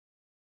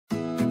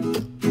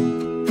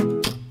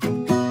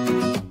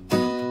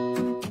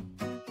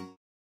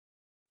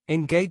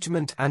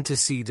Engagement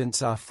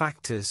antecedents are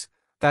factors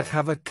that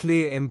have a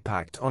clear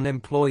impact on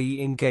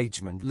employee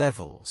engagement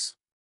levels.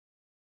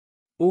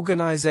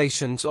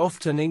 Organizations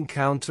often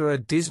encounter a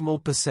dismal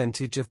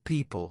percentage of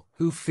people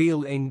who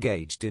feel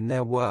engaged in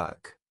their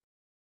work.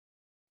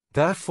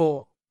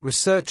 Therefore,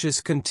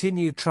 researchers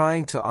continue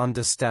trying to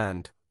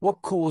understand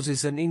what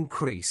causes an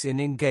increase in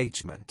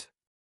engagement.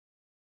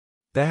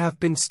 There have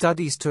been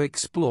studies to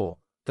explore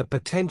the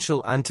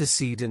potential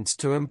antecedents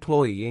to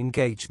employee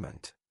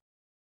engagement.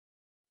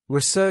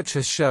 Research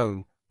has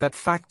shown that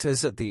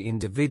factors at the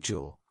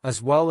individual,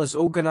 as well as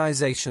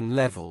organization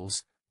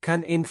levels,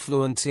 can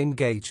influence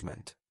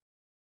engagement.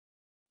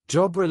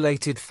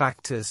 Job-related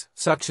factors,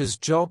 such as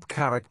job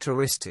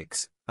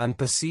characteristics and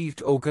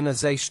perceived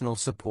organizational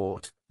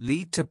support,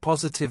 lead to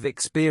positive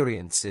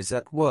experiences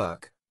at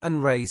work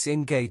and raise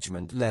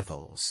engagement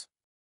levels.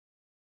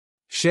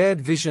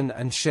 Shared vision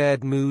and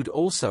shared mood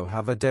also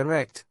have a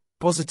direct,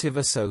 positive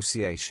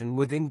association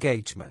with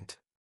engagement.